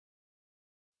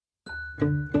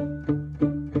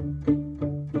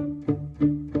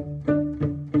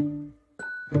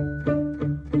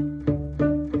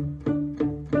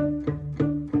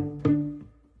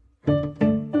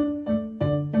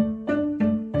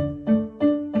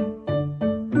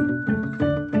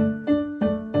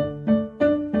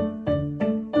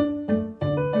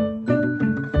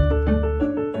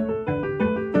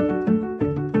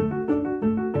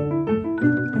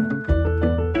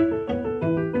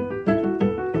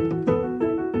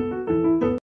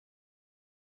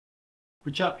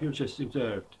The chap you just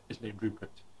observed is named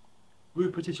Rupert.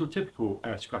 Rupert is your typical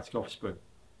aristocratic offspring,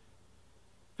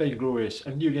 vainglorious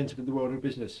and newly entered the world of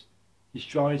business. He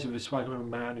strives with the swagger of a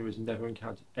man who has never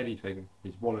encountered anything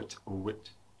his wallet or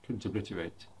wit couldn't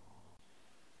obliterate.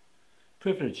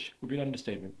 Privilege would be an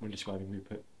understatement when describing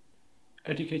Rupert.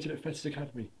 Educated at Fettes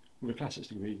Academy with a classics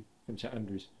degree from St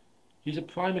Andrews, he's a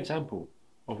prime example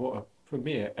of what a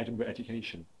premier Edinburgh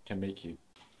education can make you.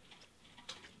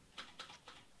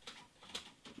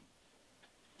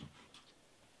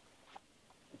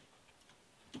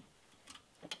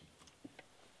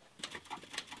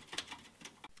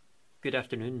 Good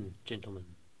afternoon, gentlemen.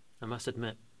 I must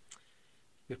admit,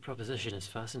 your proposition is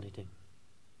fascinating.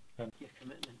 Your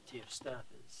commitment to your staff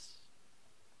is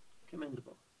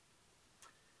commendable.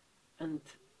 And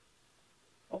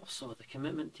also, the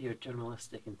commitment to your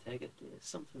journalistic integrity is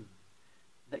something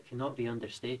that cannot be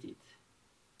understated.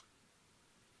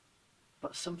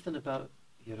 But something about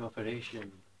your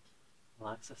operation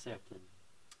lacks a certain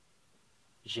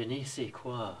je ne sais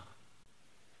quoi.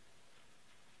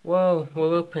 Well,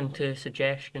 we're open to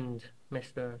suggestions,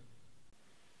 Mr.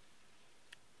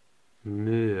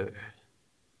 Moore.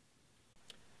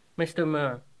 Mr.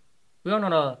 Moore, we are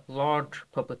not a large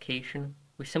publication.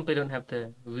 We simply don't have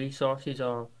the resources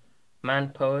or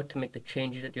manpower to make the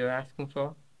changes that you're asking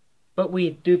for. But we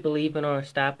do believe in our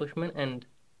establishment, and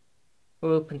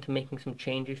we're open to making some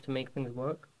changes to make things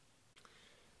work.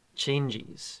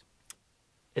 Changes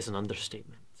is an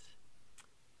understatement.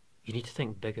 You need to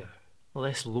think bigger,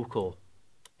 less local,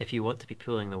 if you want to be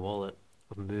pulling the wallet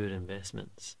of Moore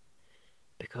Investments.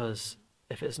 Because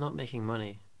if it's not making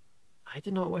money, I do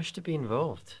not wish to be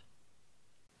involved.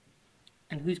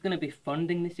 And who's going to be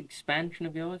funding this expansion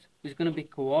of yours? Who's going to be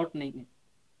coordinating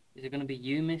it? Is it going to be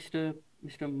you, Mr.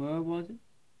 Moore, was it?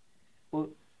 Well,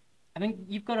 I think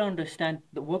you've got to understand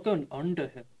that we're going under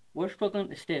here. We're struggling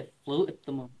to stay afloat at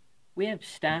the moment. We have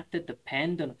staff that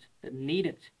depend on us, that need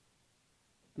us.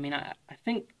 I mean, I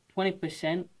think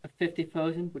 20% of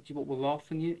 50,000, which is what we're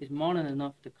offering you, is more than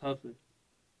enough to cover it.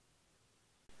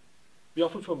 The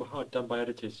offer from hard done by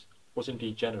editors was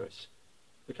indeed generous.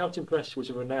 The Calton Press was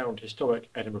a renowned historic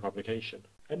Edinburgh publication.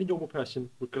 Any normal person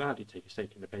would gladly take a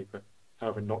stake in the paper,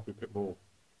 however not Rupert Moore.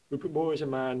 Rupert Moore is a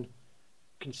man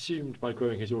consumed by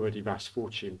growing his already vast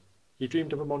fortune. He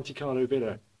dreamed of a Monte Carlo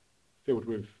villa filled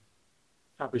with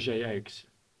Fabergé eggs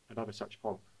and other such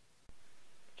pomp.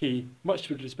 He, much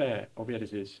to the despair of the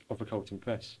editors of the Calton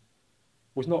Press,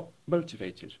 was not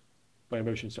motivated by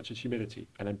emotions such as humility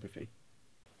and empathy.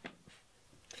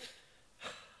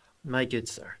 My good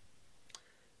sir,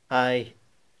 I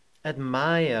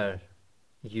admire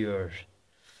your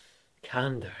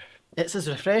candour. It's as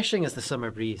refreshing as the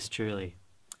summer breeze, truly.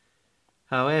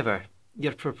 However,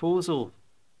 your proposal,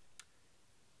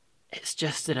 it's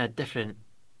just in a different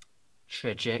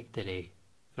trajectory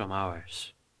from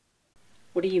ours.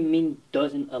 What do you mean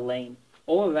doesn't align?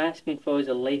 All we're asking for is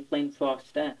a lifeline for our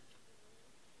staff.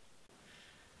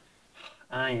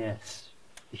 Ah yes,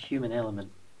 the human element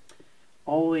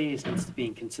always needs to be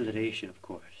in consideration, of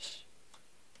course.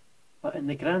 But in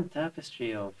the grand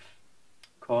tapestry of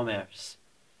commerce,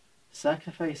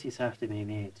 sacrifices have to be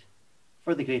made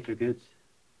for the greater good.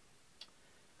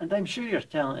 And I'm sure your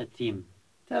talented team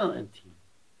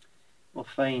will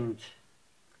find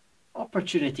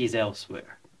opportunities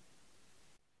elsewhere.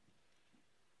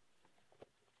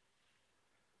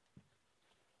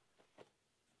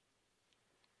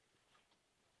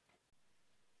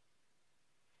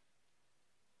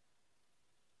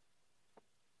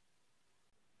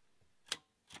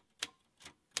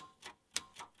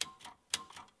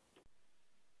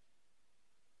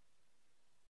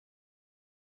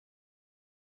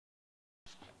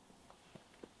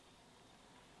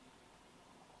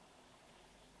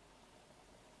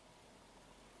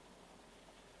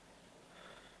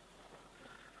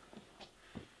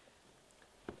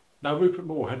 Now, Rupert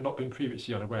Moore had not been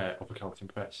previously unaware of the Calton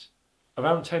Press.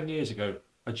 Around 10 years ago,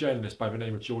 a journalist by the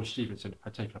name of George Stevenson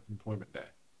had taken up employment there.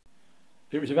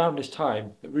 It was around this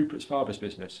time that Rupert's father's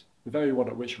business, the very one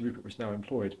at which Rupert was now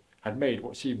employed, had made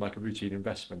what seemed like a routine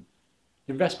investment.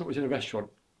 The investment was in a restaurant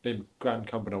named Grand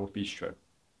Cumbernauld Bistro.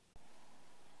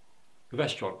 The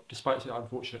restaurant, despite its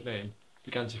unfortunate name,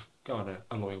 began to garner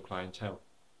a loyal clientele.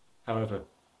 However,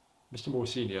 Mr. Moore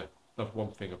Senior loved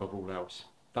one thing above all else,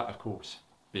 that of course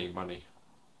being money.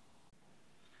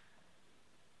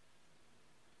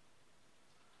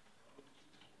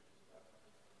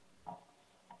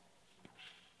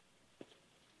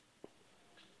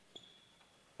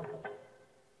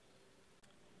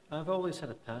 I've always had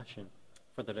a passion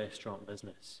for the restaurant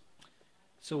business.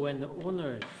 So when the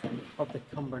owners of the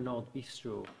Cumbernauld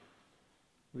Bistro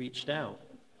reached out,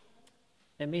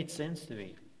 it made sense to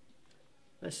me.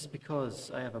 This is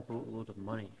because I have a boatload of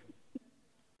money.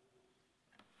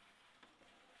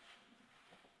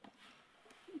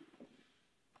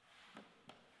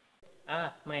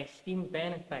 Ah, my esteemed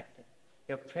benefactor.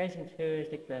 Your presence here is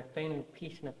like the final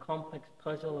piece in a complex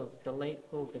puzzle of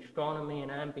delightful gastronomy and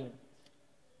ambience.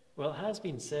 Well, it has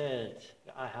been said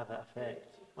that I have that effect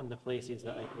on the places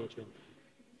that I patron.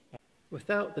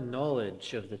 Without the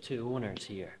knowledge of the two owners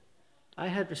here, I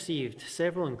had received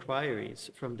several inquiries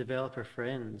from developer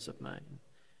friends of mine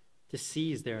to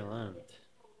seize their land.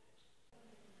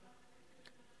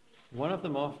 One of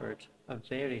them offered a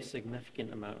very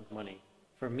significant amount of money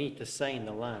for me to sign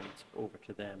the land over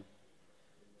to them.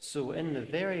 So in the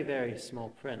very, very small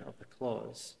print of the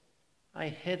clause, I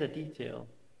hid a detail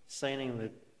signing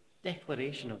the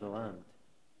declaration of the land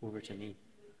over to me.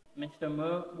 Mr.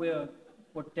 Moore,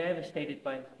 we're devastated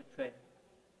by his betrayal.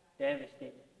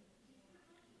 Devastated.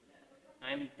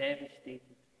 I'm devastated.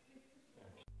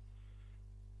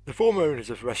 The former owners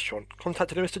of the restaurant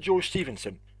contacted a Mr. George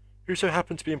Stevenson, who so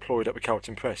happened to be employed at the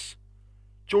Calton Press.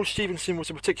 George Stevenson was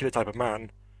a particular type of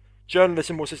man.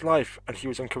 Journalism was his life, and he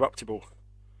was uncorruptible.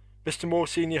 Mr. Moore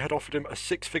Senior had offered him a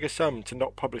six-figure sum to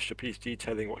not publish a piece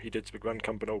detailing what he did to the Grand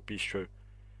Cumbernauld Bistro,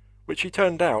 which he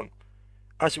turned down.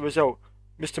 As a result,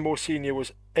 Mr. Moore Senior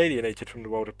was alienated from the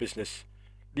world of business,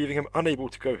 leaving him unable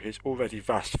to grow his already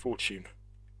vast fortune.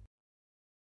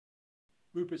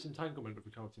 Rupert's entanglement with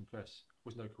the Calton Press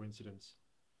was no coincidence.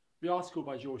 The article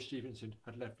by George Stevenson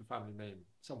had left the family name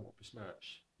somewhat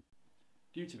besmirched.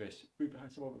 Due to this, Rupert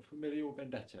had somewhat of a familial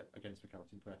vendetta against the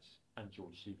Calton Press and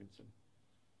George Stevenson.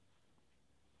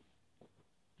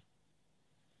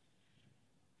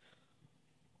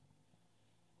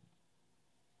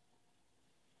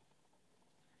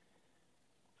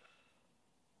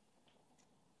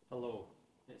 Hello,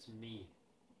 it's me.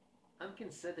 I'm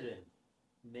considering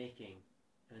making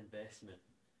an investment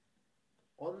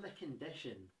on the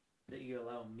condition that you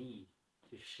allow me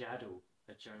to shadow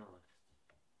a journalist.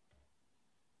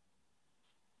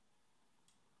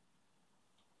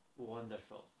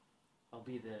 Wonderful. I'll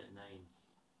be there at 9.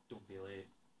 Don't be late.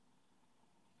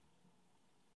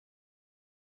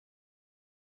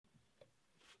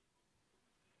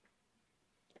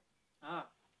 Ah,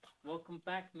 welcome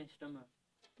back, Mr. Moore.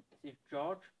 This is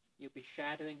George. You'll be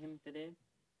shadowing him today.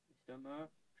 Mr. Moore,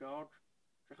 George,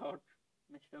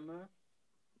 Mr. Moore.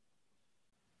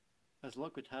 As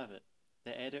luck would have it,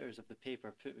 the editors of the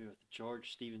paper put me with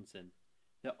George Stevenson,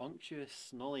 the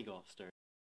unctuous snollygoster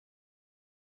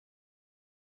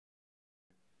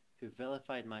who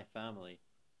vilified my family.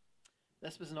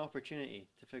 This was an opportunity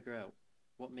to figure out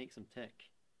what makes him tick.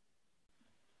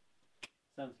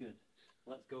 Sounds good.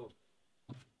 Let's go.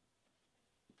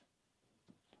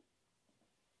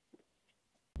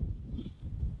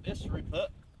 This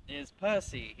Rupert is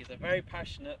Percy. He's a very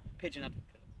passionate pigeon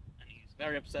advocate, and he's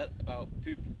very upset about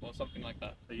poop or something like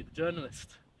that. Are you the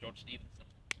journalist? George Stevenson,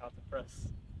 Calton Press.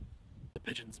 The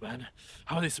pigeons, man.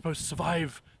 How are they supposed to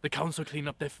survive? The council clean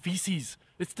up their feces.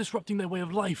 It's disrupting their way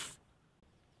of life.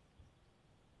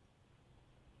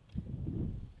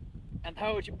 And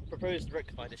how would you propose to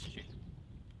rectify this issue?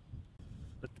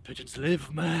 Let the pigeons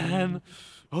live, man.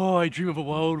 Oh, I dream of a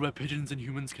world where pigeons and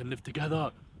humans can live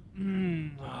together.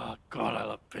 Oh, God, I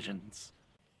love pigeons.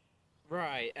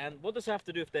 Right, and what does it have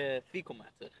to do with their fecal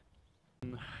matter?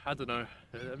 I don't know.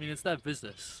 I mean, it's their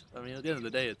business. I mean, at the end of the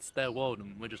day, it's their world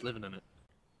and we're just living in it.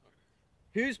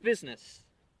 Whose business?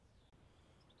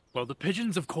 Well, the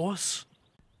pigeons, of course.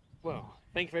 Well,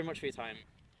 thank you very much for your time.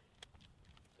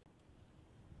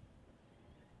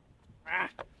 Ah.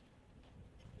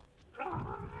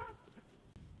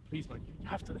 Please, man, you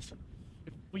have to listen.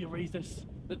 If we erase this,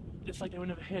 it's like they were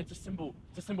never here. It's a symbol.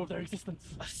 It's a symbol of their existence.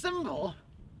 A symbol?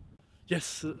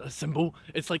 Yes, a symbol.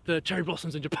 It's like the cherry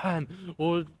blossoms in Japan,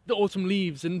 or the autumn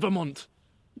leaves in Vermont.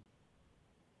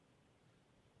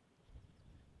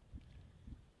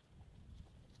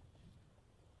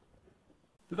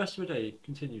 The rest of the day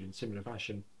continued in similar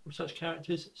fashion, with such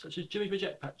characters such as Jimmy the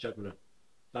Jetpack Juggler,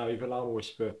 Larry the Llama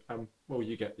Whisperer, and, well,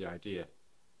 you get the idea.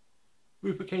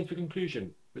 Rupert came to the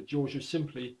conclusion that George was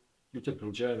simply your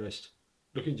typical journalist,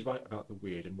 looking to write about the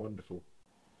weird and wonderful.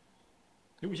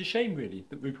 It was a shame, really,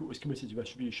 that Rupert was committed to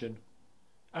retribution.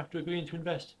 After agreeing to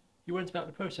invest, he went about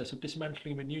the process of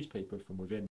dismantling the newspaper from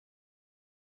within.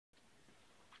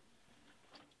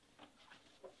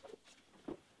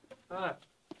 Ah,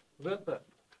 Rupert,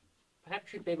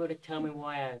 perhaps you'd be able to tell me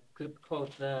why a group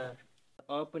called the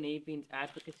Urban Avians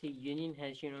Advocacy Union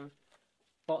has,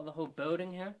 bought the whole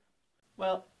building here?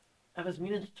 Well, I was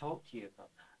meaning to talk to you about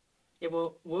that. Yeah,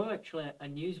 well, we're actually a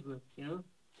news group,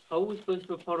 How are we supposed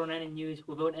to report on any news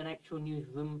without an actual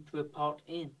newsroom to report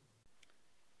in?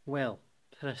 Well,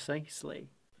 precisely.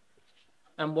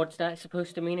 And what's that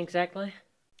supposed to mean exactly?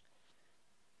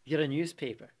 You're a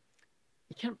newspaper.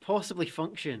 You can't possibly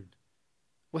function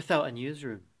without a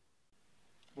newsroom.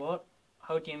 What?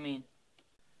 How do you mean?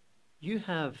 You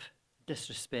have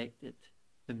disrespected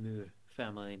the Moore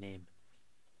family name.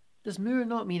 Does Moore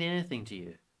not mean anything to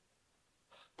you?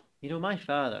 My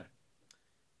father,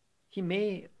 he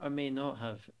may or may not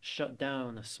have shut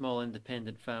down a small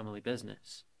independent family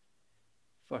business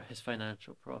for his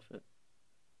financial profit.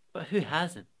 But who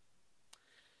hasn't?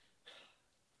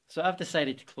 So I've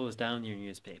decided to close down your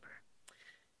newspaper.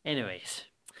 Anyways,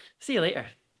 see you later.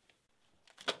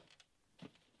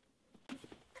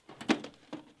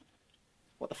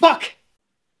 What the fuck?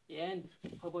 Yeah, and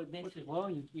how about this as well?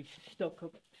 You've stuck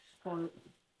up for...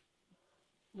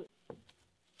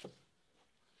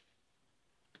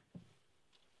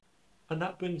 And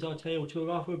that brings our tale to a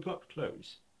rather abrupt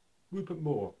close. Rupert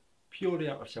Moore, purely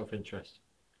out of self-interest,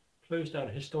 closed down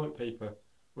a historic paper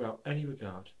without any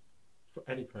regard for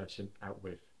any person out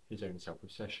with his own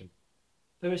self-obsession.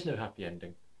 There is no happy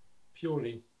ending,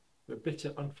 purely the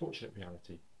bitter, unfortunate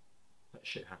reality that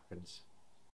shit happens.